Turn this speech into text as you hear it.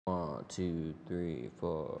two, three,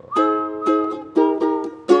 four.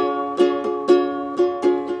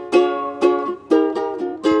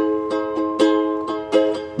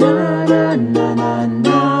 Na na na na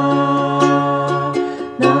na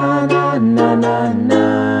na na na na na.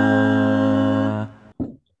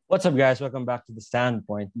 What's up, guys? Welcome back to The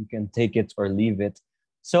Standpoint. You can take it or leave it.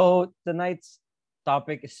 So tonight's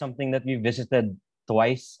topic is something that we visited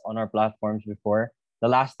twice on our platforms before. The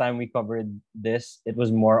last time we covered this, it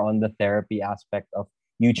was more on the therapy aspect of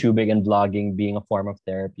YouTubing and vlogging being a form of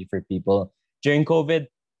therapy for people during COVID.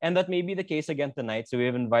 And that may be the case again tonight. So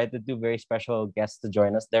we've invited two very special guests to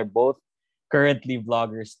join us. They're both currently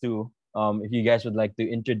vloggers too. If you guys would like to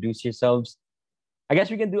introduce yourselves, I guess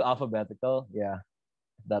we can do alphabetical. Yeah,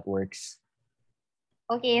 if that works.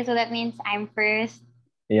 Okay, so that means I'm first.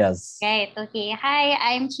 Yes. Right. Okay. Hi,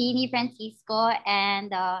 I'm Cheenie Francisco, and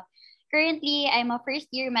currently I'm a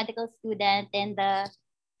first year medical student in the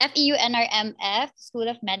FEU-NRMF School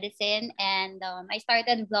of Medicine, and I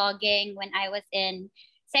started vlogging when I was in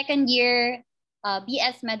second year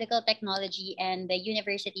BS Medical Technology and the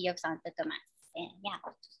University of Santo Tomas. And yeah,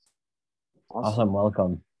 Awesome.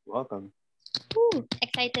 Welcome. Welcome.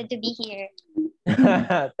 excited to be here.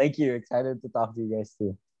 Thank you. Excited to talk to you guys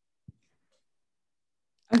too.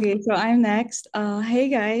 Okay, so I'm next. Hey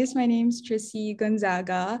guys, my name's Therese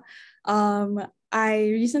Gonzaga. I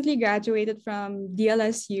recently graduated from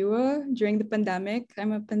DLSU during the pandemic.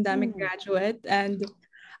 I'm a pandemic graduate, and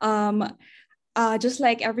um, just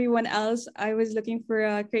like everyone else, I was looking for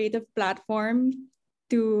a creative platform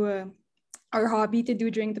to or hobby to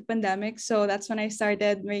do during the pandemic. So that's when I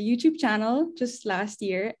started my YouTube channel just last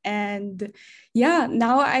year. And yeah,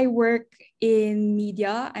 now I work in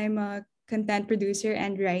media. I'm a content producer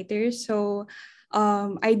and writer. So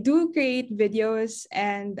I do create videos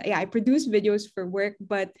and yeah, I produce videos for work,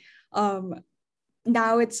 but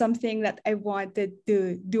now it's something that I wanted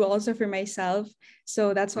to do also for myself.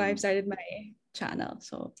 So that's why I've started my channel.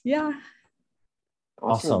 So yeah.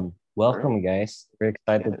 Awesome. Welcome, guys. We're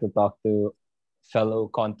excited to talk to fellow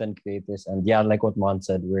content creators. And yeah, like what Mon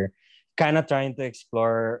said, we're kind of trying to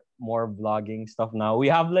explore more vlogging stuff now. We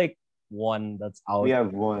have like one that's out. We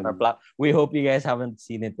have one. We hope you guys haven't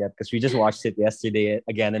seen it yet because we just watched it yesterday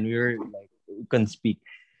again and we were like, we couldn't speak.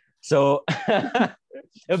 So it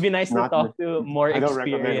would be nice to talk to more I don't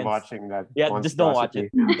experienced. recommend watching that. Yeah, just don't watch it.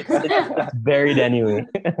 It's buried anyway.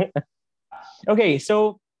 Okay,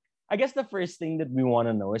 so I guess the first thing that we want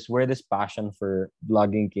to know is where this passion for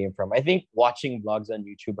vlogging came from. I think watching vlogs on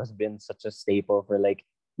YouTube has been such a staple for like,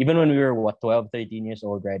 even when we were, 12, 13 years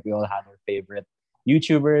old, right? We all had our favorite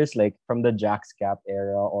YouTubers, like from the Jack's Cap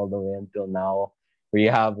era all the way until now, where you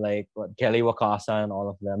have like Kelly Wakasa and all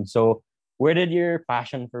of them. So where did your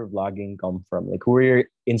passion for vlogging come from? Like, who were your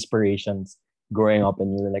inspirations growing up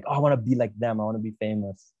and you were like, oh, I want to be like them. I want to be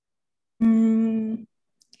famous.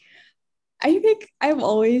 I think I've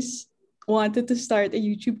always wanted to start a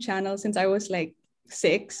YouTube channel since I was like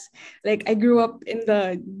 6. Like I grew up in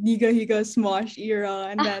the Niga Higa Smosh era,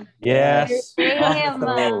 and then Yes. Same.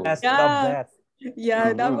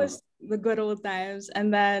 Yeah, that was the good old times.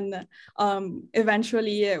 And then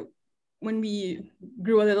eventually when we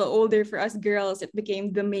grew a little older, for us girls, it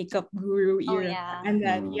became the makeup guru era. yeah. And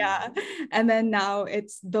then and then now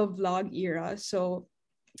it's the vlog era. So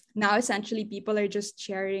now essentially people are just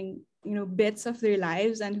sharing bits of their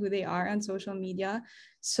lives and who they are on social media.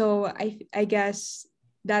 So I guess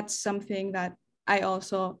that's something that I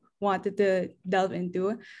also wanted to delve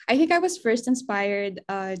into. I think I was first inspired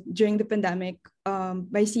during the pandemic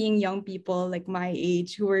by seeing young people like my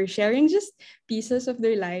age who were sharing just pieces of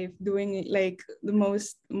their life, doing like the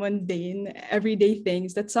most mundane everyday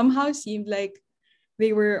things that somehow seemed like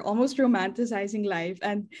they were almost romanticizing life.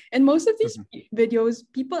 And in most of these videos,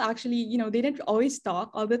 people actually, they didn't always talk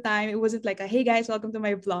all the time. It wasn't like a, hey guys, welcome to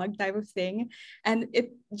my vlog type of thing. And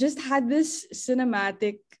it just had this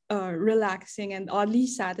cinematic, relaxing and oddly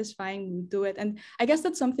satisfying mood to it. And I guess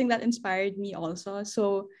that's something that inspired me also.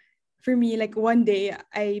 So for me, like one day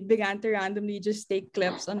I began to randomly just take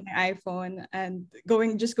clips on my iPhone and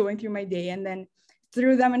going through my day, and then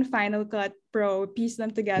threw them in Final Cut Pro, pieced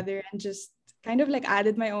them together, and just kind of like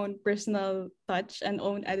added my own personal touch and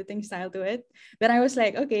own editing style to it. Then I was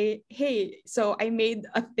like, okay, hey, so I made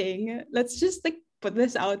a thing. Let's just like put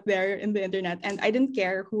this out there in the internet. And I didn't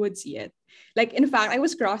care who would see it. Like, in fact, I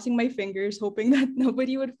was crossing my fingers, hoping that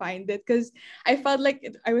nobody would find it because I felt like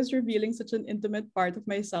I was revealing such an intimate part of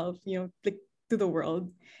myself, like to the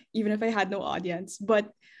world, even if I had no audience.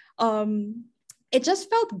 But it just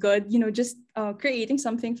felt good, just creating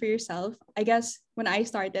something for yourself. I guess when I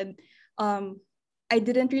started, I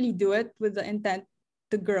didn't really do it with the intent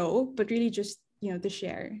to grow, but really just, to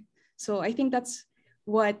share. So I think that's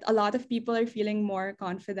what a lot of people are feeling more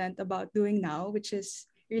confident about doing now, which is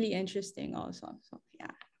really interesting also. So yeah.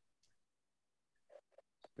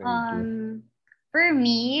 Very true. For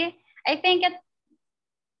me, I think it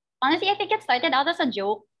honestly, I think it started out as a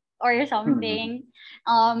joke or something.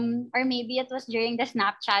 Or maybe it was during the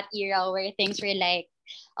Snapchat era where things were like,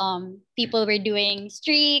 people were doing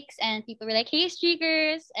streaks and people were like, "Hey,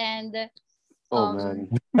 streakers!" And Oh man.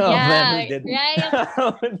 Oh man, who yeah, did?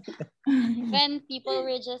 right. When people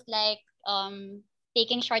were just like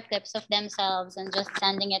taking short clips of themselves and just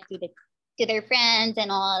sending it to their friends and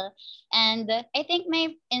all. And I think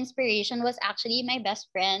my inspiration was actually my best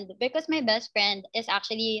friend, because my best friend is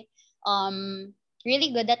actually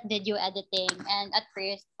really good at video editing. And at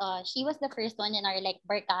first, she was the first one in our like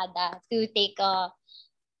barkada to take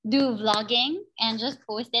do vlogging and just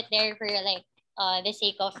post it there for like the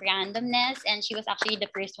sake of randomness. And she was actually the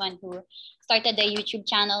first one who started the YouTube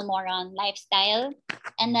channel more on lifestyle.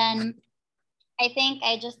 And then I think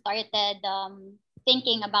I just started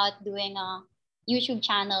thinking about doing a YouTube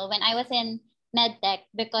channel when I was in medtech,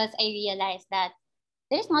 because I realized that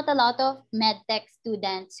there's not a lot of medtech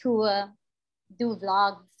students who do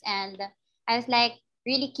vlogs. And I was like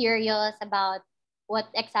really curious about what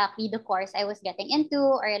exactly the course I was getting into,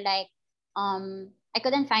 or like I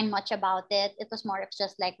couldn't find much about it. It was more of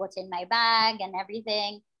just like what's in my bag and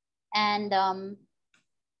everything. And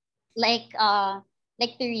like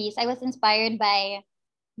like Therese, I was inspired by,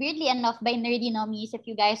 weirdly enough, by Nerdy Nummies, if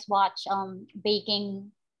you guys watch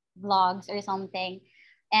baking vlogs or something.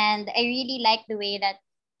 And I really like the way that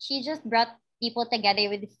she just brought people together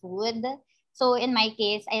with food. So in my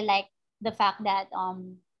case, I like the fact that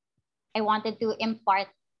I wanted to impart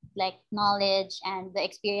like knowledge and the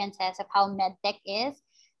experiences of how medtech is.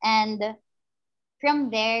 And from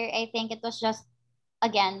there, I think it was just,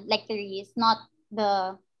 again, like Therese, not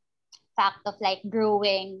the fact of like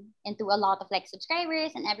growing into a lot of like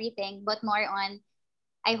subscribers and everything, but more on,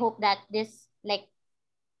 I hope that this like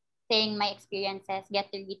saying my experiences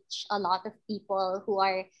get to reach a lot of people who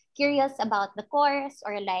are curious about the course,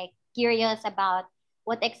 or like curious about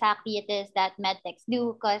what exactly it is that medtechs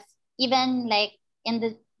do. Because even like in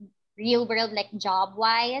the real world, like job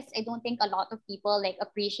wise, I don't think a lot of people like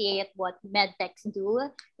appreciate what medtechs do,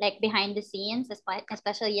 like behind the scenes,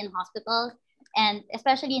 especially in hospitals, and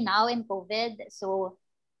especially now in COVID. So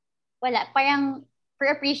wala, parang for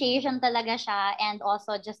appreciation talaga siya, and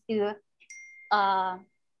also just to uh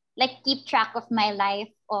like keep track of my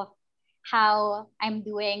life, of how I'm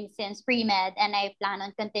doing since pre-med, and I plan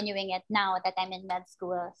on continuing it now that I'm in med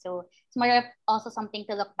school. So it's more of also something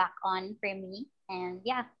to look back on for me. And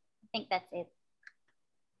yeah, I think that's it.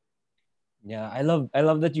 Yeah, I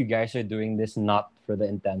love that you guys are doing this not for the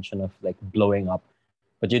intention of like blowing up,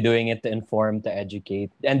 but you're doing it to inform, to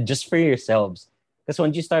educate, and just for yourselves. Because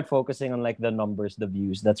once you start focusing on like the numbers, the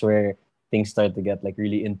views, that's where things start to get like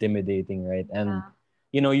really intimidating, right? And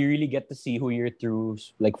Yeah. you really get to see who your true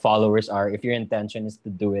like followers are if your intention is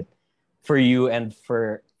to do it for you and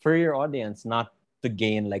for your audience, not to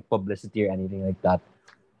gain like publicity or anything like that.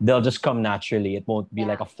 They'll just come naturally. It won't be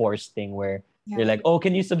Yeah. like a forced thing where you're Yeah. like, oh,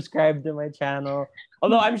 can you subscribe to my channel?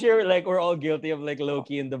 Although I'm sure like we're all guilty of like low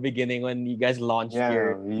key in the beginning when you guys launched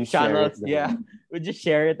your Yeah, you share it channels. Yeah. then. We just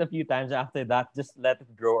share it a few times after that. Just let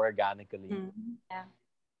it grow organically. Mm. Yeah.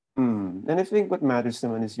 And I think what matters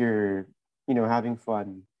naman is you're, having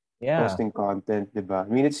fun Yeah. posting content, diba?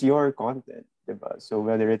 I mean, it's your content, diba? So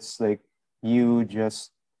whether it's like you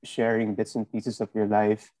just sharing bits and pieces of your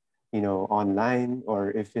life, online,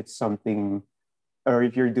 or if it's something, or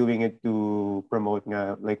if you're doing it to promote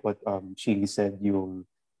nga, like what Chili said, yung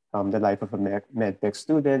the life of a medtech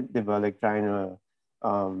student, diba? Like trying to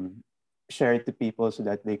um share it to people so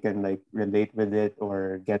that they can like relate with it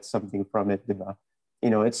or get something from it, diba?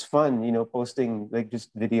 It's fun, posting like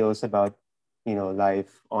just videos about,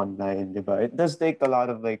 life online, diba? It does take a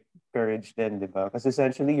lot of like courage then, diba? Because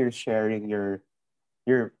essentially you're sharing your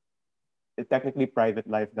technically private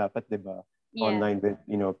life dapat, diba? Yeah. Online with,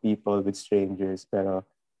 people, with strangers. Pero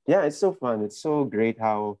yeah, it's so fun. It's so great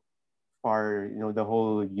how far, the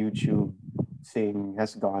whole YouTube thing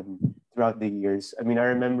has gone throughout the years. I mean,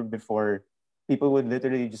 I remember before people would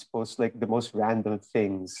literally just post like the most random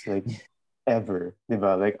things like ever,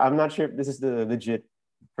 diba? Like I'm not sure if this is the legit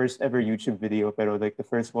first ever YouTube video, pero like the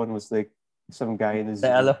first one was like some guy in a The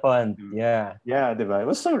zoo. elephant. Yeah. Yeah, diba? It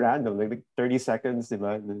was so random, like 30 seconds,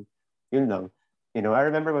 diba? And then, yun lang. I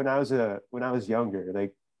remember when I was younger,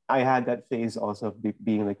 like I had that phase also of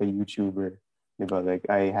being like a YouTuber, diba? Like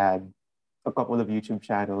I had a couple of YouTube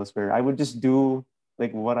channels where I would just do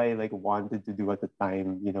like what I like wanted to do at the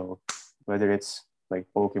time, whether it's like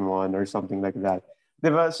Pokemon or something like that.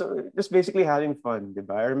 Diba? So just basically having fun,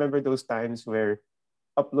 diba? I remember those times where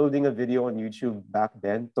uploading a video on YouTube back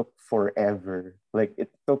then took forever. Like it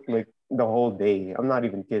took like the whole day. I'm not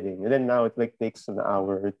even kidding. And then now it like takes an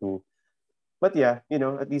hour or two. But yeah,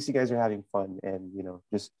 at least you guys are having fun and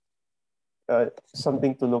just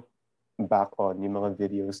something to look back on yung mga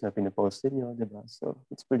videos na pinaposted nyo, diba? So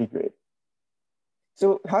it's pretty great.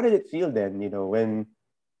 So how did it feel then, when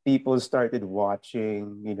people started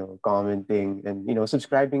watching, commenting and,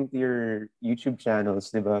 subscribing to your YouTube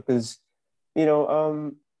channels, diba? Because, you know,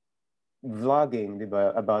 um, vlogging,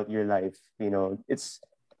 diba, about your life,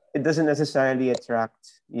 it doesn't necessarily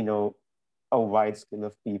attract, a wide scale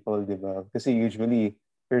of people, diba? Kasi usually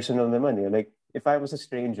personal naman eh. Like if I was a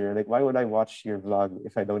stranger, like why would I watch your vlog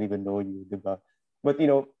if I don't even know you, diba? But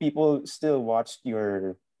people still watched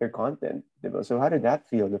your content, diba? So how did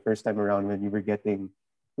that feel the first time around when you were getting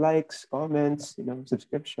likes, comments,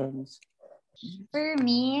 subscriptions? For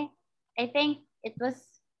me, I think it was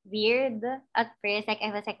weird at first. Like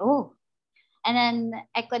I was like, oh, and then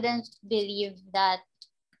I couldn't believe that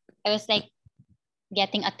I was like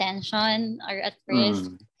getting attention or at first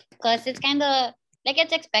Mm, because it's kind of like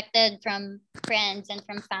it's expected from friends and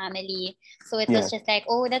from family. So it was yeah. just like,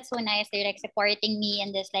 oh, that's so nice. They're like supporting me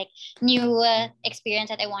in this like new experience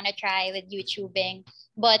that I want to try with YouTubing.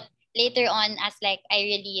 But later on, as like I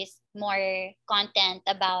released more content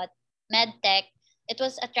about medtech, it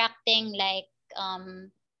was attracting like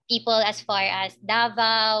people as far as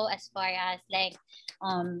Davao, as far as like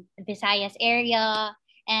Visayas area.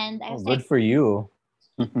 And I Oh, was good like, for you.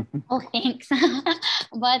 oh, thanks.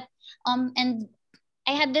 But and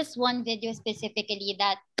I had this one video specifically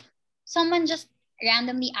that someone just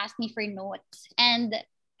randomly asked me for notes, and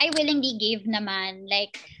I willingly gave naman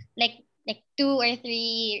like two or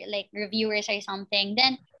three like reviewers or something.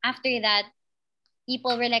 Then after that,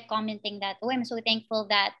 people were like commenting that, oh, I'm so thankful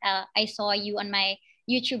that I saw you on my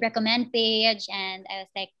YouTube recommend page, and I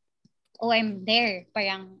was like, oh, I'm there.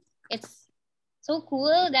 Parang it's so cool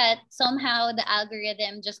that somehow the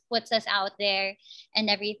algorithm just puts us out there and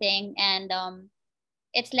everything. And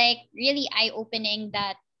it's like really eye opening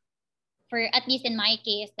that for at least in my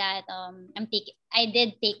case that I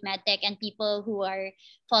did take medtech, and people who are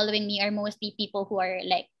following me are mostly people who are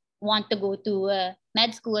like want to go to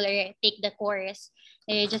med school or take the course.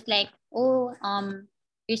 They're just like, oh,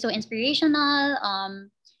 you're so inspirational.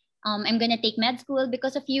 I'm gonna take med school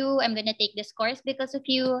because of you. I'm gonna take this course because of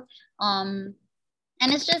you. Um,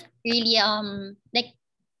 and it's just really like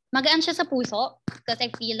magaan siya sa puso because I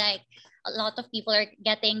feel like a lot of people are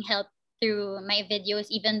getting help through my videos,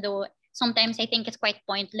 even though sometimes I think it's quite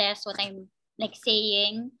pointless what I'm like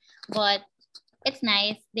saying, but it's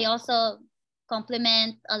nice. They also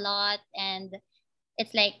compliment a lot, and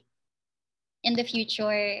it's like in the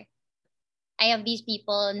future I have these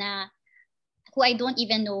people na who I don't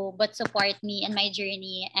even know but support me in my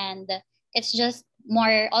journey, and it's just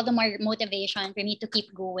more all the more motivation for me to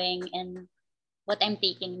keep going in what I'm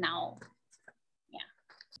taking now.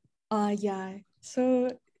 Yeah. Yeah.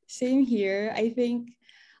 So same here. I think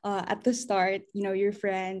at the start, your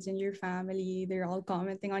friends and your family, they're all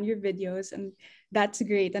commenting on your videos, and that's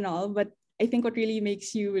great and all. But I think what really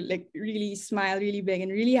makes you like really smile really big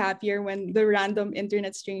and really happier when the random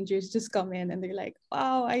internet strangers just come in and they're like,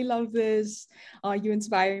 wow, I love this. You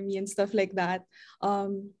inspire me and stuff like that.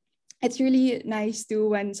 It's really nice too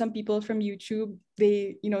when some people from YouTube,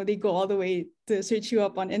 they go all the way to search you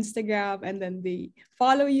up on Instagram, and then they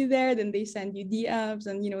follow you there, then they send you DMs,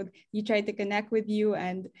 and you try to connect with you.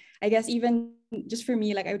 And I guess even just for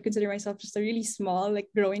me, like I would consider myself just a really small like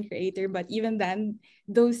growing creator, but even then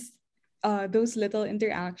those little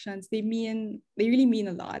interactions, they really mean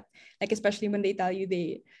a lot, like especially when they tell you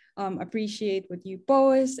they appreciate what you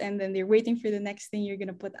post, and then they're waiting for the next thing you're going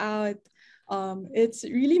to put out. It's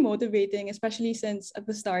really motivating, especially since at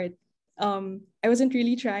the start, I wasn't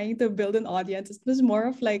really trying to build an audience. It was more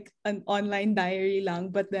of like an online diary lang.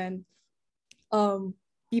 But then um,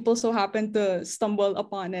 people so happen to stumble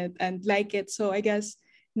upon it and like it. So I guess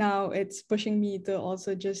now it's pushing me to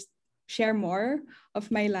also just share more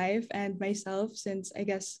of my life and myself, since I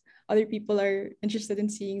guess other people are interested in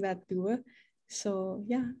seeing that too. So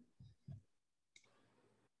yeah.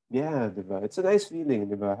 Yeah, diba? It's a nice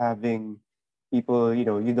feeling, diba? Having people, you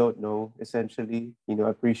don't know, essentially,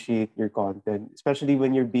 appreciate your content, especially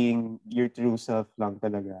when you're being your true self lang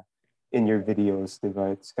talaga in your videos,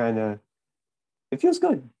 diba? It's kind of, it feels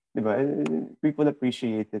good, diba? And people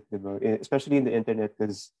appreciate it, diba? Especially in the internet,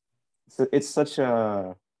 because it's such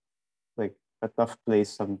a, like, a tough place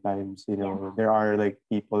sometimes. There are like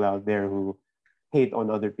people out there who hate on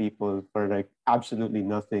other people for like absolutely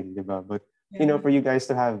nothing, diba? But Yeah. for you guys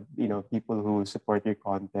to have people who support your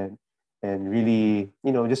content and really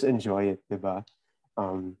just enjoy it, diba?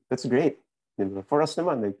 That's great. Diba? For us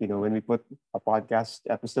naman, like when we put a podcast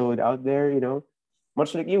episode out there,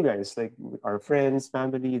 much like you guys, like our friends,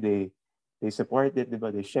 family, they support it,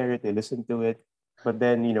 diba? They share it, they listen to it. But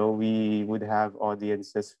then we would have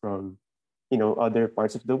audiences from other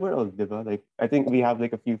parts of the world, diba? Like I think we have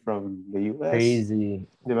like a few from the US, Crazy.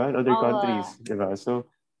 diba? And other Oh, countries, diba? So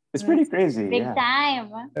it's pretty That's crazy, big yeah.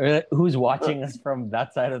 time. Or like, who's Uh, watching us from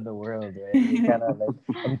that side of the world, right? We're kind of like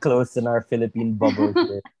enclosed in our Philippine bubble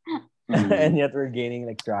here. And mm, yet we're gaining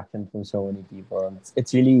like traction from so many people. And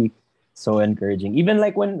it's really so encouraging. Even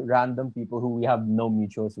like when random people who we have no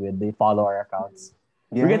mutuals with, they follow our accounts.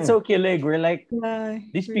 We get yeah. so killing. We're like, yeah.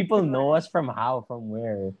 these For people know sure. us from how, from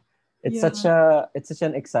where. Yeah. It's such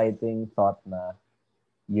an exciting thought na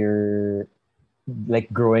you're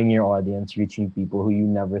like growing your audience, reaching people who you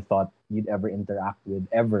never thought you'd ever interact with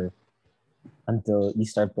ever until you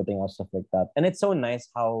start putting out stuff like that. And it's so nice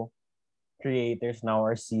how creators now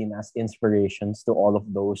are seen as inspirations to all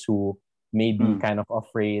of those who may be Mm, kind of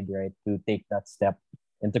afraid, right, to take that step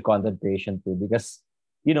into content creation too. Because,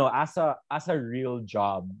 as a real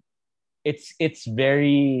job, it's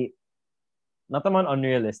very not naman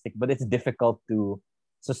unrealistic, but it's difficult to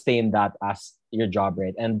sustain that as your job,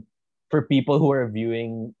 right? And for people who are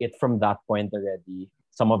viewing it from that point already,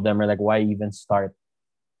 some of them are like, why even start?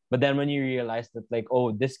 But then when you realize that, like,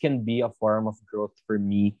 oh, this can be a form of growth for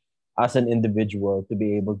me as an individual to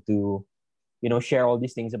be able to, share all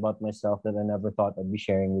these things about myself that I never thought I'd be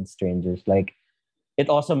sharing with strangers. Like, it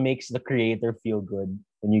also makes the creator feel good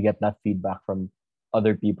when you get that feedback from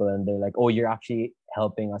other people and they're like, oh, you're actually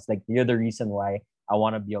helping us. Like, you're the reason why I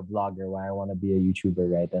want to be a vlogger, why I want to be a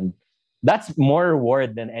YouTuber, right? And that's more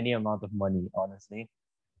reward than any amount of money, honestly.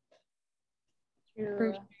 For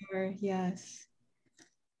True. sure. Yes.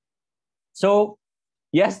 So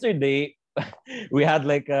yesterday we had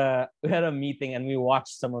a meeting and we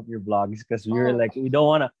watched some of your vlogs because we were Oh, like, we don't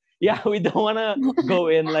want to, yeah, we don't want to go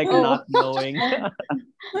in like Oh. not knowing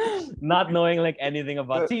not knowing like anything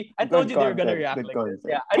about. good, See, I told good you they were gonna content. react Good like this.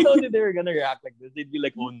 content. Yeah, I told you they were gonna react like this. They'd be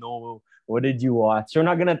like, oh no, what did you watch? We're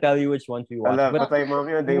not gonna tell you which ones we watched, Ala, but patay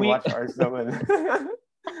mami yun, they we watch ours naman.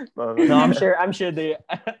 no, Mami. I'm sure they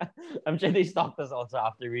I'm sure they stalked us also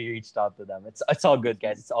after we reached out to them. It's all good,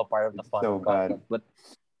 guys. It's all part of the It's fun so of bad. content. But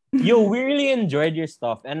yo, we really enjoyed your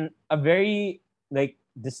stuff, and a very like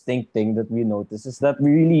distinct thing that we noticed is that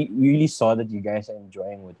we really saw that you guys are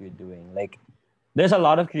enjoying what you're doing. Like, there's a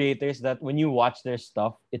lot of creators that when you watch their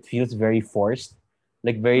stuff, it feels very forced,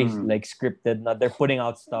 like very Mm. like scripted. Not they're putting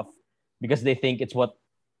out stuff because they think it's what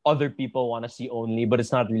other people want to see only, but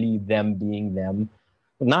it's not really them being them.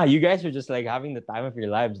 But nah, you guys are just like having the time of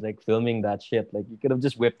your lives, like filming that shit. Like you could have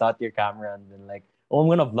just whipped out your camera and been like, "Oh,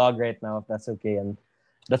 I'm gonna vlog right now if that's okay," and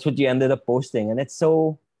that's what you ended up posting. And it's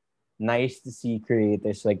so nice to see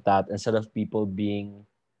creators like that instead of people being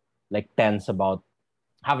like tense about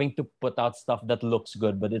having to put out stuff that looks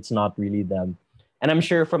good, but it's not really them. And I'm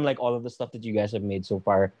sure from like all of the stuff that you guys have made so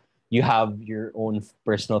far, you have your own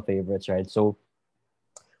personal favorites, right? So,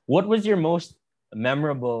 what was your most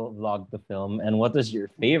memorable vlog to film, and what was your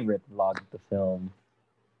favorite vlog to film?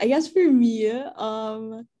 I guess for me,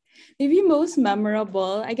 maybe most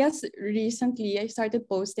memorable. I guess recently I started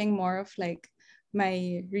posting more of like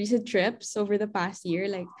my recent trips over the past year.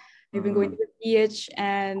 Like I've been going Mm. to the beach,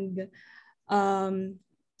 and um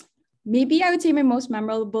maybe I would say my most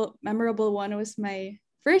memorable one was my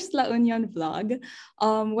first La Union vlog.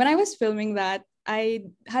 When I was filming that, I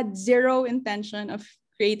had zero intention of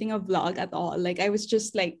creating a vlog at all. Like I was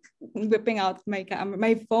just like whipping out my camera,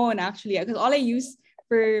 my phone actually, because all I use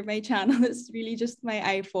for my channel is really just my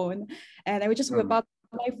iPhone, and I would just whip Mm. out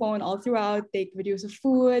my phone all throughout, take videos of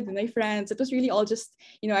food and my friends. It was really all just,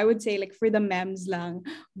 I would say like for the memes lang.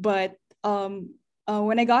 But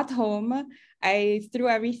when I got home, I threw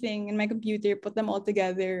everything in my computer, put them all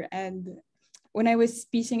together, and when I was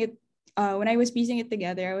piecing it,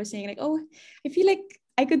 together, I was saying like, oh, I feel like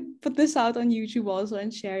I could put this out on YouTube also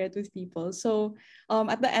and share it with people. So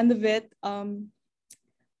at the end of it,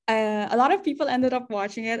 a lot of people ended up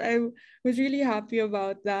watching it. I was really happy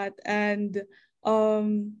about that, and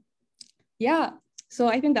um, yeah. So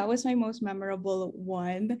I think that was my most memorable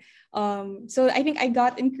one. So I think I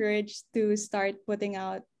got encouraged to start putting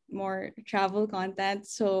out more travel content.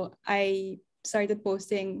 So I started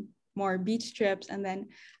posting more beach trips. And then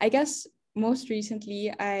I guess most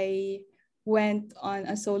recently, I went on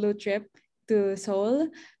a solo trip to Seoul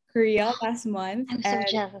Korea last month, I'm so and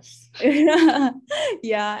jealous.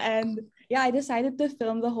 I decided to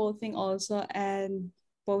film the whole thing also and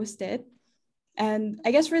post it. And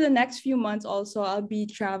I guess for the next few months also I'll be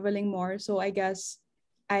traveling more. So I guess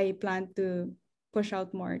I plan to push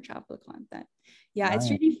out more travel content. Yeah, it's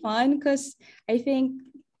Nice. really fun because I think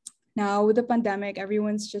now with the pandemic,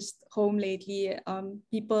 everyone's just home lately.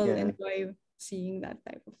 People Yeah. enjoy seeing that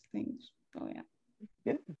type of things. So yeah.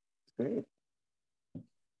 Yeah. It's great.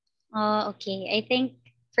 Oh, okay. I think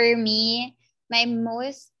for me, my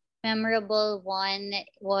most memorable one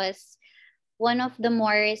was one of the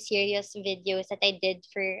more serious videos that I did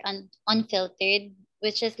for Unfiltered,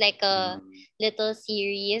 which is like a Mm. little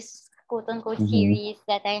series, quote unquote Mm-hmm. series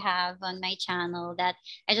that I have on my channel that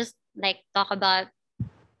I just like talk about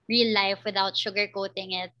real life without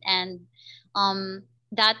sugarcoating it. And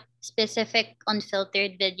that specific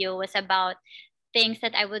Unfiltered video was about things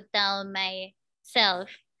that I would tell myself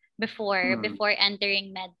Mm. before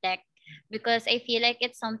entering medtech, because I feel like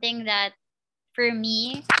it's something that for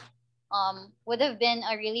me would have been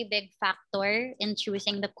a really big factor in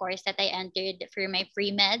choosing the course that I entered for my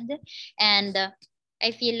pre-med. And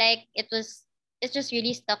I feel like it's just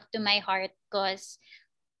really stuck to my heart because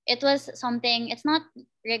it was something, it's not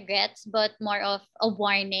regrets but more of a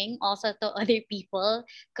warning also to other people,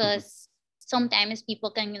 Mhm. because sometimes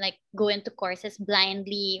people can like go into courses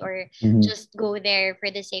blindly or Mm-hmm. just go there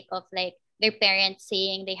for the sake of like their parents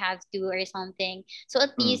saying they have to or something. So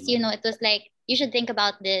at least, Mm. you know, it was like you should think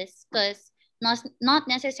about this because not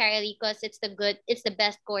necessarily because it's the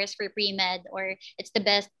best course for pre-med or it's the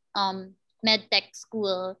best med tech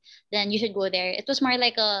school, then you should go there. It was more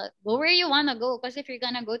like a go where you want to go, because if you're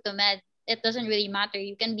gonna go to med, it doesn't really matter.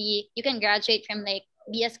 You can graduate from like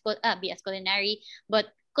BS culinary,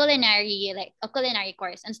 but culinary like a culinary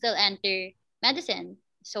course and still enter medicine.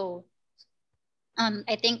 So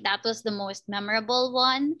I think that was the most memorable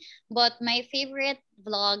one. But my favorite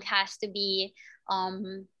vlog has to be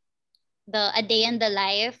um the a day in the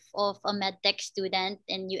life of a medtech student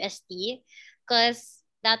in UST, because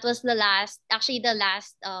that was the last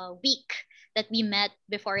week that we met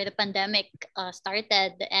before the pandemic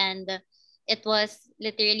started. And it was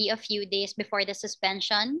literally a few days before the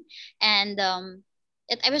suspension. And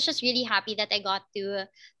I was just really happy that I got to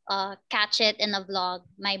catch it in a vlog.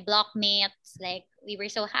 My blockmates, like, we were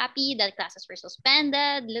so happy that classes were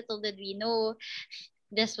suspended. Little did we know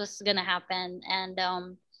this was gonna happen. And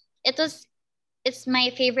it was it's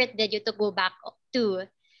my favorite video to go back to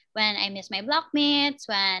when I miss my blockmates,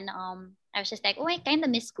 when I was just like, oh, I kind of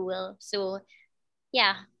miss school. So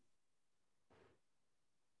yeah.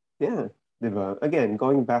 Yeah, diba? Again,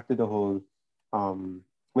 going back to the whole,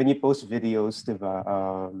 when you post videos, diba,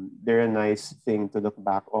 they're a nice thing to look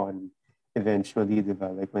back on eventually,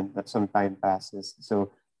 diba? Like when some time passes.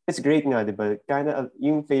 So it's great nga, diba? Kind of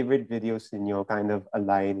yung favorite videos ninyo kind of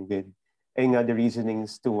align with nga the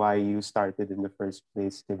reasonings to why you started in the first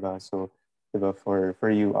place, diba? So, diba, for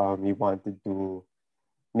you, you wanted to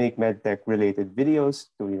make medtech related videos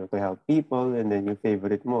to to help people, and then yung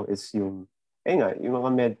favorite mo is yung nga, yung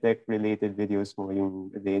mga medtech related videos mo,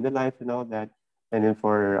 yung day in the life and all that. And then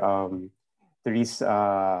for Therese,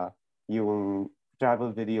 yung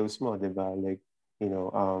travel videos mo, 'di ba? Like,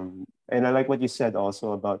 and I like what you said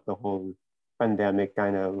also about the whole pandemic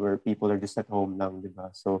kind of where people are just at home lang, 'di ba?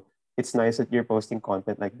 So it's nice that you're posting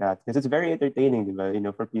content like that because it's very entertaining, 'di ba?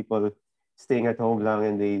 For people staying at home long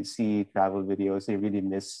and they see travel videos, they really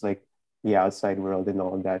miss like the outside world and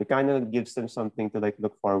all that. It kind of gives them something to like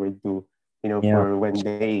look forward to, Yeah. for when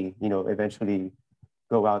they, eventually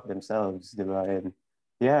go out themselves, diba? And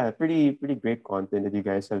yeah, pretty great content that you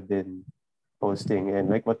guys have been posting. And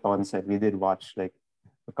like what Ton said, we did watch like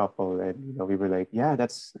a couple, and we were like, yeah,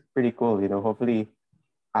 that's pretty cool. Hopefully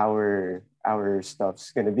our stuff's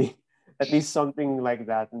gonna be at least something like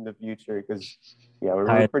that in the future because yeah, we're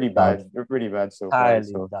Highly pretty doubtful. bad. We're pretty bad so far.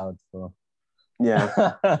 Highly So doubtful. yeah.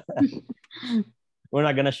 We're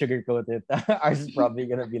not gonna sugarcoat it. Ours is probably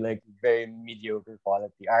gonna be like very mediocre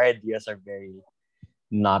quality. Our ideas are very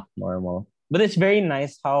not normal. But it's very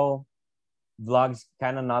nice how vlogs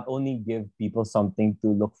kind of not only give people something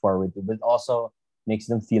to look forward to, but also makes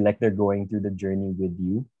them feel like they're going through the journey with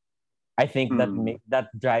you. I think Mm,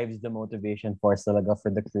 that drives the motivation for talaga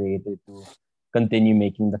for the creator to continue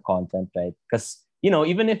making the content, right? Because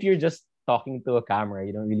even if you're just talking to a camera,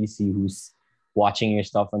 you don't really see who's watching your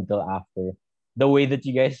stuff until after. The way that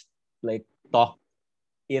you guys like talk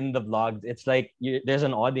in the vlogs, it's like there's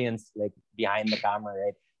an audience like behind the camera,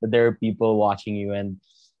 right? That there are people watching you, and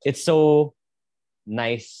it's so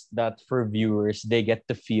nice that for viewers they get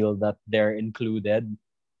to feel that they're included,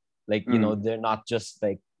 like mm, they're not just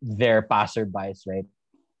like their passerbys, right?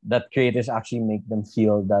 That creators actually make them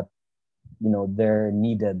feel that they're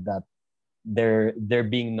needed, that they're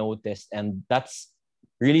being noticed, and that's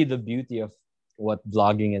really the beauty of what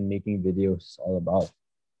vlogging and making videos is all about.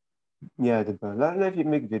 Yeah, diba? Lalo na if you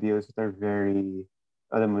make videos that are very,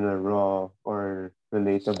 alam mo na, raw or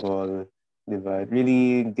relatable, diba? It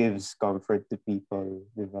really gives comfort to people,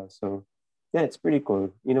 diba? So, yeah, it's pretty cool.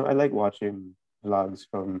 I like watching vlogs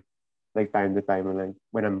from like time to time, or like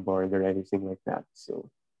when I'm bored or anything like that. So,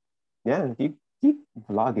 yeah, keep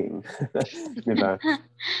vlogging, diba?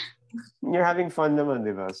 You're having fun naman,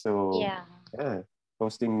 diba? So, Yeah. yeah,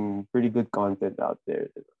 posting pretty good content out there,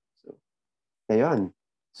 diba? So, ayun.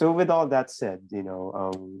 So with all that said,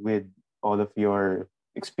 with all of your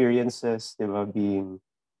experiences, diba, being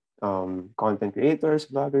content creators,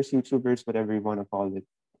 bloggers, YouTubers, whatever you want to call it,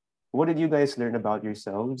 what did you guys learn about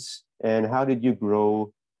yourselves, and how did you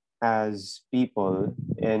grow as people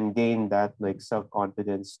and gain that like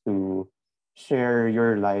self-confidence to share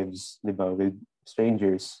your lives, diba, with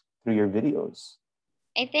strangers through your videos?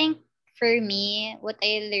 I think for me, what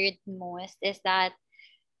I learned most is that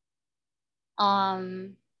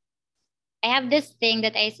um I have this thing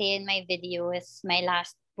that I say in my videos, my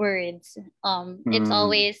last words. It's Mm.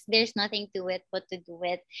 always there's nothing to it but to do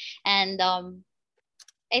it. And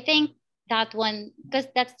I think that one, because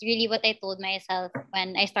that's really what I told myself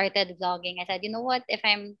when I started vlogging. I said, you know what, if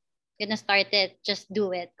I'm gonna start it, just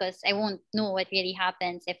do it, because I won't know what really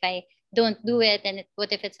happens if I don't do it, and what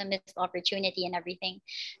if it's a missed opportunity and everything.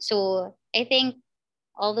 So I think,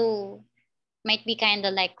 although might be kind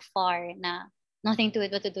of like far na nothing to it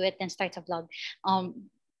but to do it and start a vlog.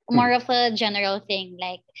 More of a general thing,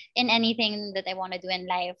 like in anything that I want to do in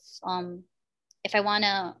life. If I want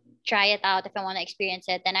to try it out, if I want to experience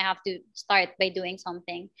it, then I have to start by doing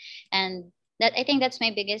something. And that, I think that's my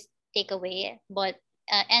biggest takeaway. But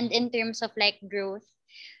and in terms of like growth,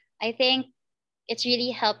 I think it's really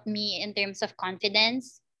helped me in terms of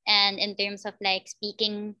confidence, and in terms of like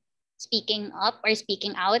speaking up or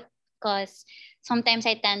speaking out, because sometimes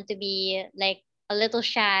I tend to be like a little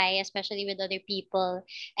shy, especially with other people.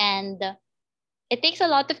 And it takes a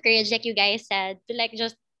lot of courage, like you guys said, to like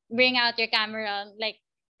just bring out your camera, like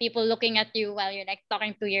people looking at you while you're like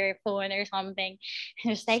talking to your phone or something.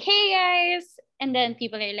 And it's like, hey guys, and then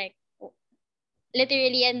people are like,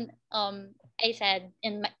 literally. And I said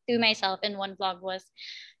to myself in one vlog was,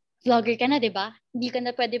 vlogger ka na, di ba? Hindi ka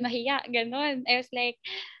na pwede mahiya. Ganon. I was like,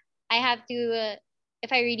 I have to,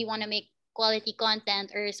 if I really want to make quality content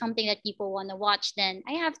or something that people want to watch, then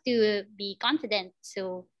I have to be confident.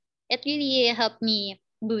 So it really helped me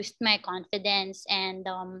boost my confidence, and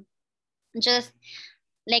just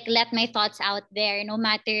like let my thoughts out there, no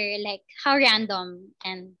matter like how random.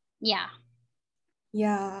 And yeah.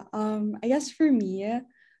 Yeah, I guess for me,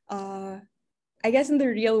 uh, I guess in the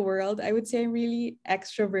real world, I would say I'm really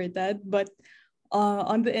extroverted, but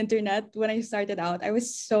on the internet, when I started out, I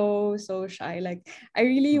was so shy. Like, I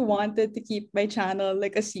really wanted to keep my channel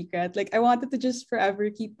like a secret. Like, I wanted to just forever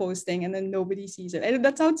keep posting and then nobody sees it. And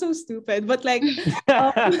that sounds so stupid, but like,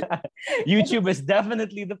 um, YouTube is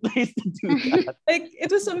definitely the place to do that. like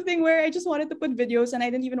it was something where I just wanted to put videos and I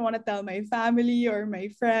didn't even want to tell my family or my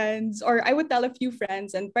friends, or I would tell a few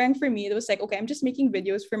friends. And parang for me, it was like, okay, I'm just making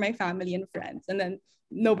videos for my family and friends, and then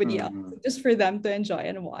nobody else, Mm. just for them to enjoy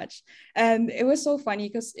and watch. And it was so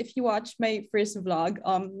funny because if you watch my first vlog,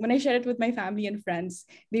 when I shared it with my family and friends,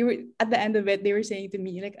 they were at the end of it, they were saying to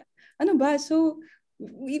me like, ano ba? So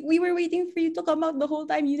we were waiting for you to come out the whole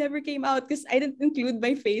time. You never came out because I didn't include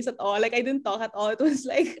my face at all. Like I didn't talk at all. It was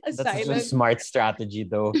like a That's such a silent. smart strategy,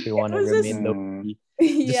 though, if you It want to was just remain low Mm. key.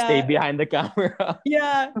 Just stay yeah, behind the camera.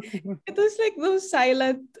 yeah. It was like those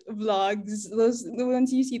silent vlogs, those the ones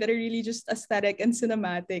you see that are really just aesthetic and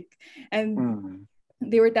cinematic. And Mm.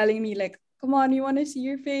 they were telling me like, come on, you want to see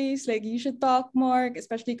your face, like you should talk more,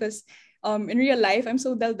 especially because in real life I'm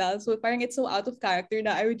so dal, so parang it's so out of character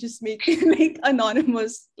that I would just make like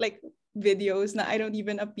anonymous like videos na I don't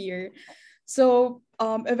even appear. So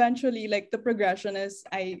eventually like the progression is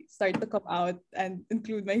I start to come out and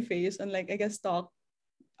include my face and like I guess talk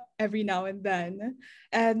every now and then.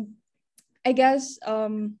 And I guess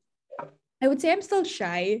I would say I'm still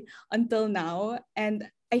shy until now. And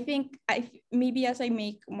I think maybe as I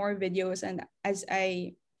make more videos and as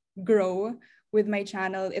I grow with my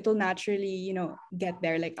channel, it'll naturally, get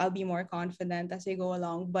there. Like I'll be more confident as I go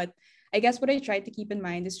along. But I guess what I try to keep in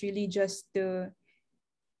mind is really just to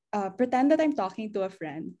pretend that I'm talking to a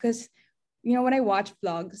friend. Because, when I watch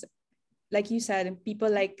vlogs, like you said, people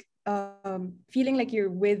like feeling like you're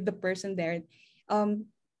with the person there. Um,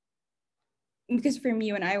 because for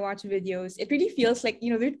me, when I watch videos, it really feels like,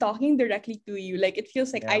 they're talking directly to you. Like it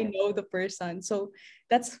feels like Yeah. I know the person. So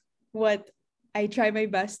that's what I try my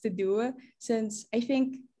best to do, since I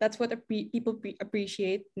think that's what people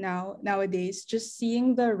appreciate nowadays, just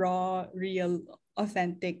seeing the raw, real,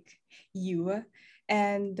 authentic you.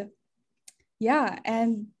 And yeah,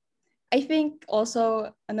 and I think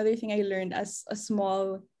also another thing I learned as a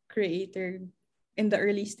small creator in the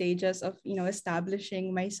early stages of,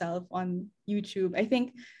 establishing myself on YouTube, I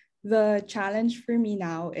think the challenge for me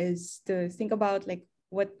now is to think about like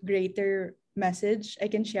what greater message I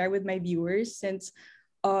can share with my viewers, since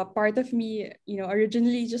part of me,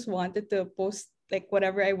 originally just wanted to post like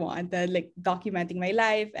whatever I wanted, like documenting my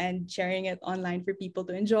life and sharing it online for people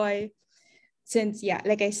to enjoy, since yeah,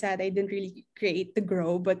 like I said, I didn't really create to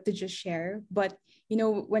grow but to just share. But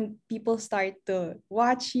when people start to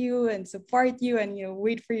watch you and support you and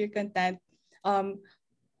wait for your content, um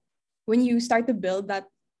when you start to build that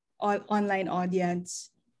online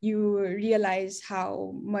audience, you realize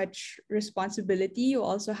how much responsibility you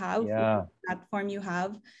also have with Yeah. the platform you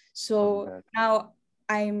have. Love So that. now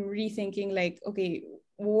I'm rethinking, like, okay,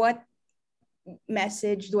 what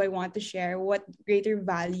message do I want to share? What greater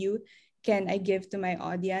value can I give to my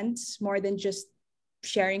audience more than just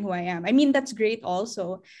sharing who I am? I mean, that's great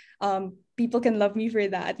also. People can love me for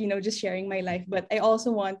that, just sharing my life. But I also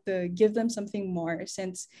want to give them something more,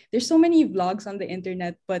 since there's so many vlogs on the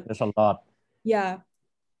internet. But There's a lot. yeah,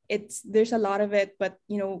 there's a lot of it. But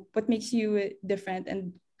what makes you different,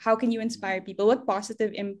 and how can you inspire people? What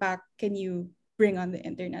positive impact can you bring on the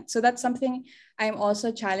internet? So that's something I'm also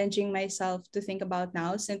challenging myself to think about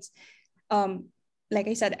now, since um like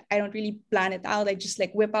I said, I don't really plan it out. I just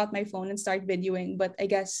like whip out my phone and start videoing. But I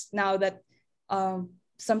guess now that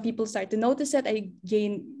some people start to notice it, I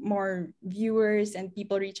gain more viewers and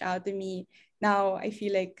people reach out to me. Now I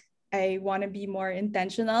feel like I want to be more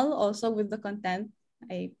intentional also with the content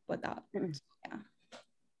I put out. Mm. So, yeah.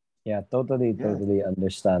 Yeah, totally, Yeah. totally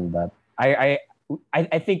understand that.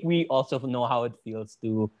 I think we also know how it feels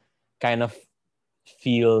to kind of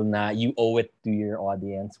feel na you owe it to your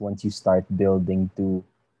audience once you start building to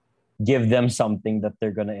give them something that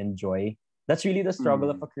they're gonna enjoy. That's really the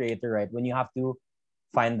struggle of Mm. a creator, right? When you have to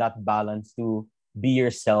find that balance to be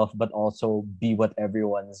yourself but also be what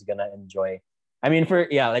everyone's gonna enjoy. I mean, for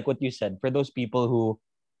yeah, like what you said, for those people who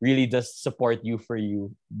really just support you for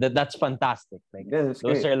you, that's fantastic. Like Yeah, that's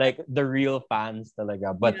those great. are like the real fans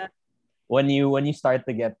talaga. But Yeah. when you start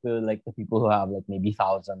to get to like the people who have like maybe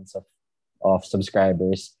thousands of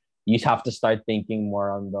subscribers, you have to start thinking more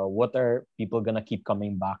on the what are people gonna keep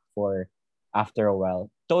coming back for after a while.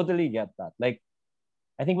 Totally get that. Like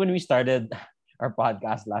I think when we started our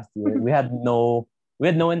podcast last year, we had no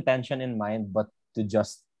intention in mind but to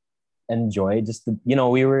just enjoy, just to,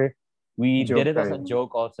 we did Joke it as a time.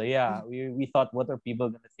 joke also. Yeah, we thought what are people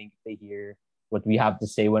gonna think if they hear what we have to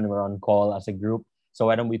say when we're on call as a group. So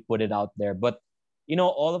why don't we put it out there? But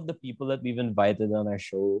all of the people that we've invited on our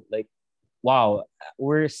show, like wow,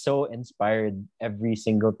 we're so inspired every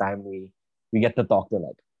single time we get to talk to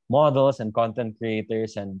like models and content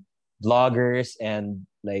creators and bloggers and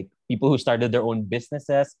like people who started their own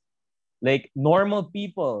businesses, like normal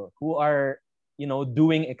people who are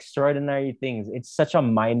doing extraordinary things. It's such a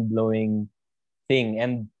mind-blowing thing,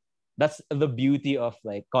 and that's the beauty of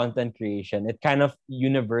like content creation. It kind of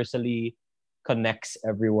universally connects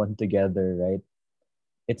everyone together, right?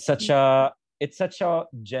 It's such a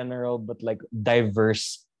general but like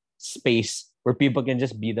diverse space where people can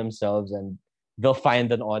just be themselves and they'll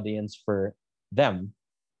find an audience for them.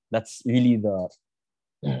 That's really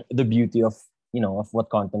the beauty of what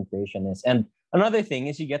content creation is. And another thing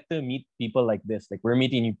is you get to meet people like this. Like we're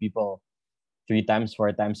meeting new people 3 times,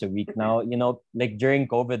 4 times a week now. Like during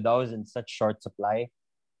COVID, that was in such short supply.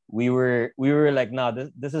 We were like, no,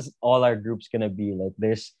 this is all our group's gonna be. Like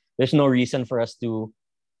there's no reason for us to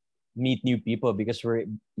meet new people because we're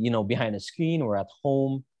behind a screen, we're at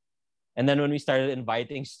home. And then when we started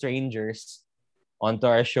inviting strangers onto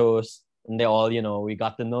our shows, and they all, we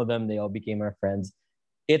got to know them, they all became our friends.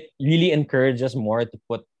 It really encourages more to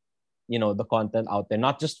put the content out there,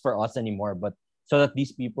 not just for us anymore, but so that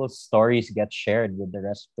these people's stories get shared with the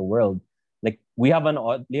rest of the world. Like we have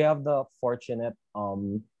the fortunate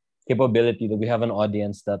capability that we have an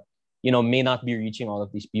audience that may not be reaching all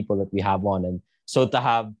of these people that we have on. And so to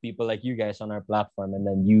have people like you guys on our platform, and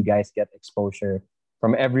then you guys get exposure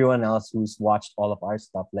from everyone else who's watched all of our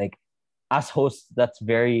stuff, like as hosts, that's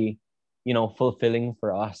very fulfilling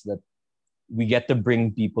for us, that we get to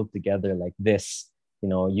bring people together like this.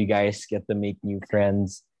 You guys get to make new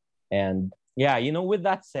friends. And yeah, with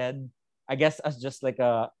that said, I guess as just like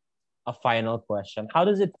a final question. How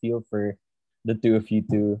does it feel for the two of you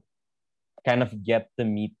to kind of get to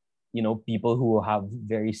meet, people who have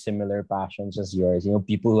very similar passions as yours,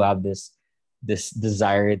 people who have this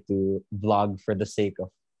desire to vlog for the sake of,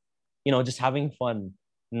 just having fun,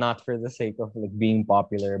 not for the sake of like being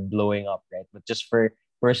popular, blowing up, right? But just for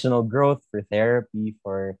personal growth, for therapy,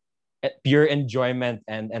 for pure enjoyment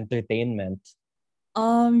and entertainment.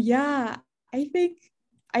 Yeah, I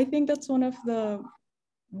think that's one of the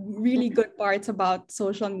really good parts about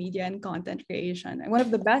social media and content creation. And one of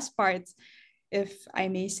the best parts, if I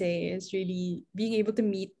may say, is really being able to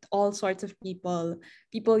meet all sorts of people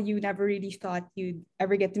you never really thought you'd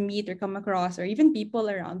ever get to meet or come across, or even people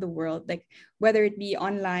around the world, like whether it be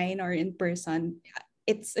online or in person.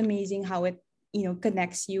 It's amazing how it,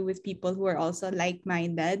 connects you with people who are also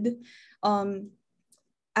like-minded. Um,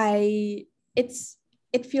 I it's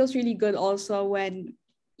it feels really good also when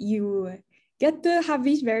you get to have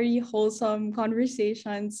these very wholesome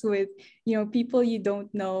conversations with people you don't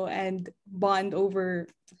know and bond over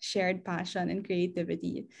shared passion and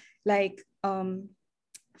creativity. Like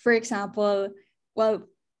for example, well,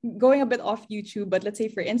 going a bit off YouTube, but let's say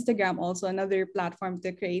for Instagram, also another platform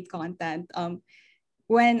to create content.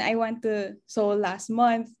 When I went to Seoul last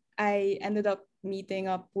month, I ended up meeting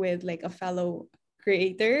up with like a fellow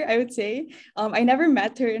creator, I would say. I never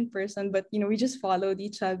met her in person, but we just followed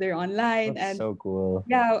each other online. That's And so cool.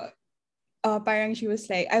 yeah, parang she was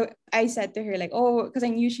like, I said to her like, oh, because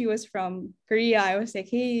I knew she was from Korea. I was like,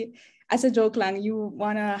 hey, as a joke lang, you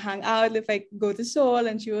wanna hang out if I go to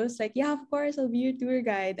Seoul? And she was like, yeah, of course, I'll be your tour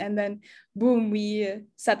guide. And then boom, we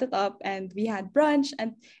set it up and we had brunch,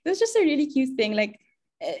 and it was just a really cute thing. Like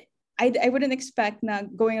I wouldn't expect na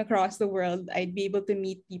going across the world I'd be able to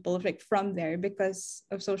meet people like from there because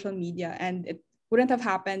of social media, and it wouldn't have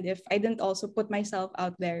happened if I didn't also put myself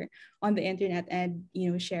out there on the internet and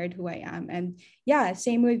shared who I am. And yeah,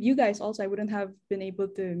 same with you guys also. I wouldn't have been able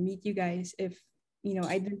to meet you guys if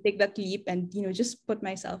I didn't take that leap and just put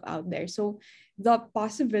myself out there. So the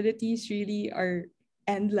possibilities really are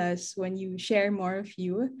endless when you share more of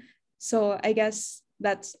you. So I guess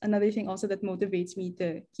that's another thing also that motivates me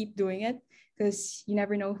to keep doing it, because you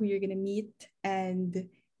never know who you're gonna meet and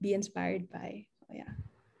be inspired by. So, yeah.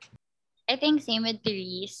 I think same with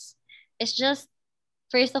Therese. It's just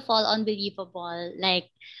first of all unbelievable. Like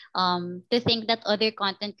to think that other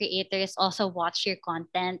content creators also watch your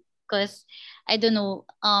content. Because I don't know,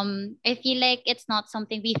 I feel like it's not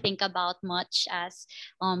something we think about much as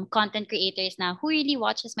content creators now. Who really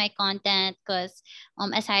watches my content? Because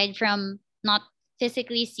aside from not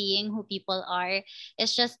physically seeing who people are,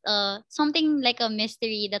 it's just something like a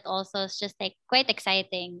mystery that also is just like quite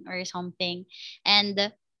exciting or something.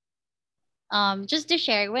 And just to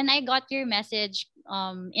share, when I got your message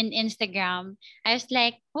in Instagram, I was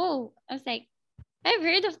like, I've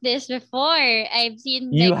heard of this before. I've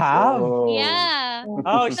seen You like, have? Oh. yeah,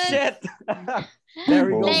 Oh because shit. There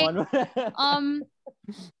we go, Oh. like one. um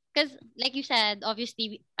because like you said,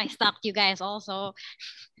 obviously I stalked you guys also.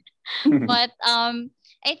 But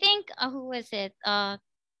I think who was it? Uh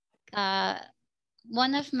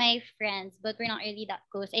one of my friends, but we're not really that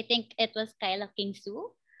close. I think it was Kyla Kingsu.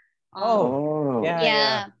 Oh, Oh. yeah, yeah.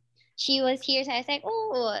 Yeah, she was here, so I was like,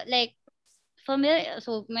 oh, like familiar.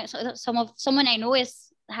 So, someone I know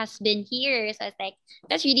is has been here, so I was like,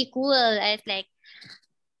 that's really cool. I was like,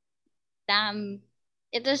 damn,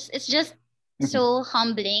 it's just so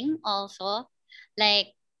humbling also,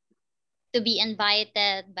 like to be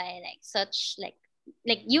invited by like such like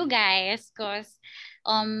you guys, cause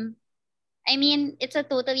um I mean, it's a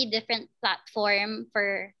totally different platform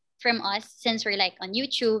for from us since we're like on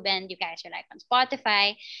YouTube and you guys are like on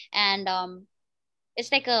Spotify, and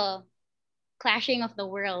it's like a clashing of the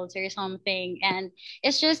worlds or something, and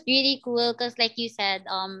it's just really cool because like you said,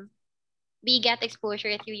 we get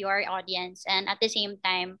exposure through your audience, and at the same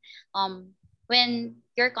time, when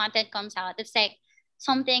your content comes out, it's like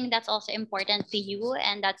something that's also important to you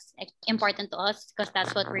and that's like, important to us because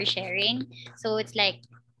that's what we're sharing. So it's like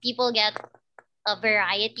people get a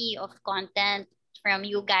variety of content from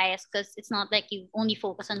you guys because it's not like you only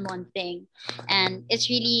focus on one thing. And it's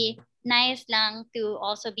really nice lang to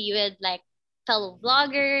also be with like fellow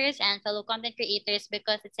vloggers and fellow content creators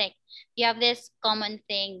because it's like you have this common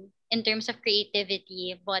thing in terms of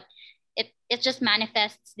creativity, but it just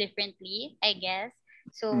manifests differently, I guess.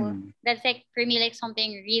 So Mm. that's like for me like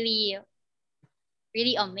something really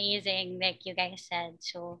really amazing, like you guys said.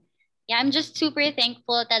 So yeah, I'm just super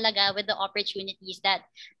thankful talaga with the opportunities that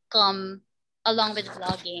come along with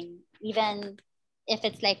vlogging, even if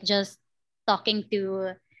it's like just talking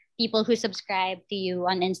to people who subscribe to you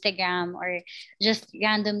on Instagram or just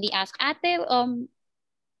randomly ask, Ate,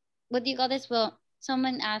 what do you call this? Well,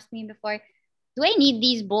 someone asked me before, do I need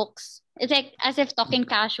these books? It's like as if talking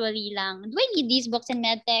casually lang. Do I need these books in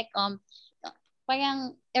medtech?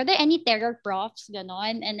 Parang, are there any terror profs?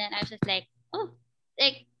 Ganon. And then I was just like, oh,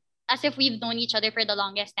 like, as if we've known each other for the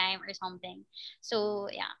longest time or something. So,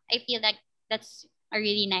 yeah, I feel like that's a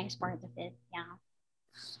really nice part of it. Yeah.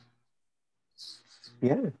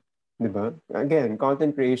 Yeah, diba? Again,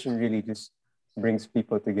 content creation really just brings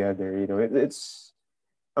people together. You know, it's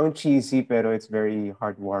ang cheesy pero it's very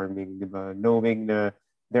heartwarming, diba? Knowing na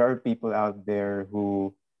there are people out there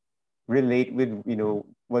who relate with, you know,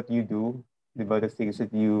 what you do, diba? The things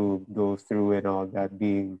that you go through and all that,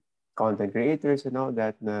 being content creators and all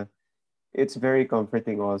that, na it's very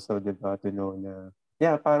comforting also, diba? To know na,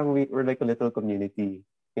 yeah, parang we're like a little community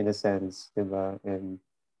in a sense, diba? And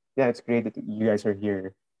yeah, it's great that you guys are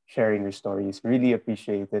here sharing your stories. Really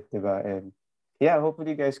appreciate it, diba? And yeah,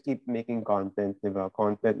 hopefully you guys keep making content, diba?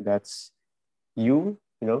 Content that's you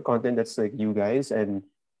know, content that's like you guys. And,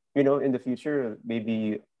 you know, in the future,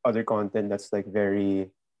 maybe other content that's like very,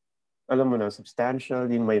 alam mo na,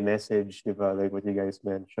 substantial, yung may message, diba? Like what you guys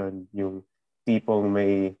mentioned, yung tipong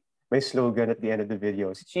may slogan at the end of the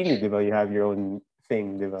video. Si Cheenie, diba? You have your own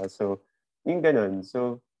thing, diba? So, yung ganun.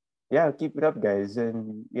 So, yeah, keep it up, guys.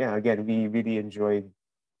 And yeah, again, we really enjoyed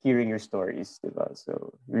hearing your stories, diba?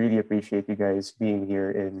 So, really appreciate you guys being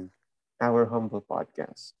here in our humble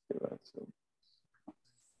podcast, diba? So,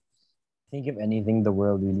 I think if anything, the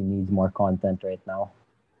world really needs more content right now.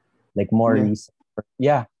 Like more yeah, reasons.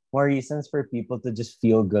 More reasons for people to just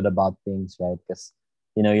feel good about things, right? Because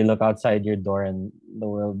you look outside your door and the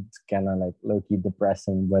world's kind of like low key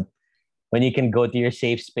depressing. But when you can go to your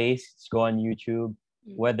safe space, just go on YouTube,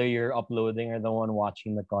 Mm. whether you're uploading or the one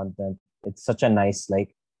watching the content, it's such a nice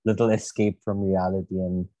like little escape from reality.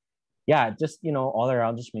 And yeah, just all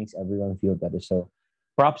around just makes everyone feel better. So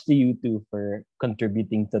props to you too for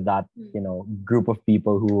contributing to that, Mm. group of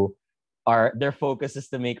people who are their focus is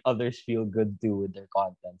to make others feel good too with their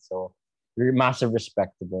content. So massive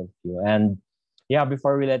respect to both of you. And yeah,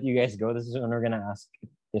 before we let you guys go, this is when we're gonna ask if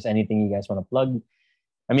there's anything you guys want to plug.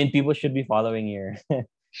 I mean, people should be following your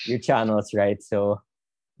your channels, right? So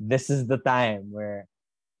this is the time where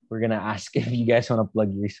we're gonna ask if you guys want to plug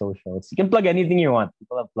your socials. You can plug anything you want.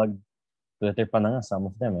 People have plugged Twitter pa na nga, some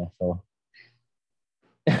of them. So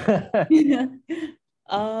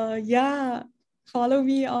Yeah. Follow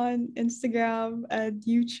me on Instagram and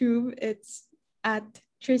YouTube. It's at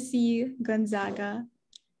Trissy Gonzaga.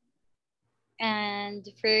 And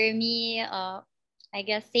for me, I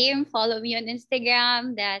guess same. Follow me on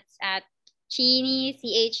Instagram. That's at Cheenie,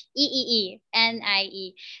 CheeeeNie,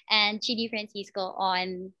 and Chidi Francisco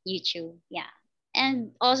on YouTube. Yeah.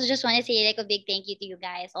 And also just want to say like a big thank you to you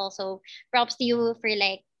guys. Also, props to you for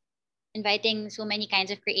like inviting so many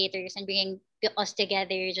kinds of creators and bringing us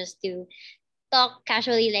together just to talk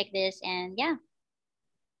casually like this. And yeah.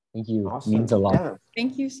 thank you. Means a awesome. lot. Yeah.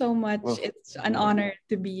 Thank you so much. Well, It's an honor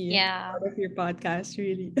to be Yeah. part of your podcast,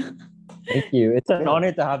 really. Thank you. It's an yeah.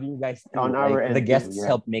 honor to have you guys On too. our Like the end too. guests Yeah.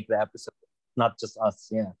 help make the episode, not just us.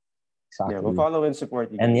 Yeah, Yeah. We'll exactly. follow and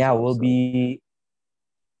support you And guys yeah, we'll also. be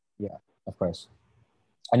yeah, of course.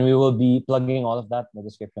 And we will be plugging all of that in the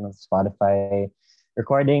description of Spotify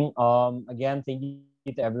recording. Again, thank you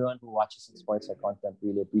to everyone who watches and supports our content.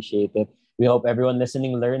 Really appreciate it. We hope everyone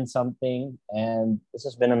listening learned something. And this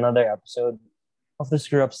has been another episode of the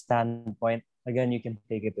Screw Up Standpoint. Again, you can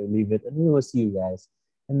take it or leave it, and we will see you guys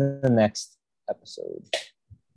in the next episode.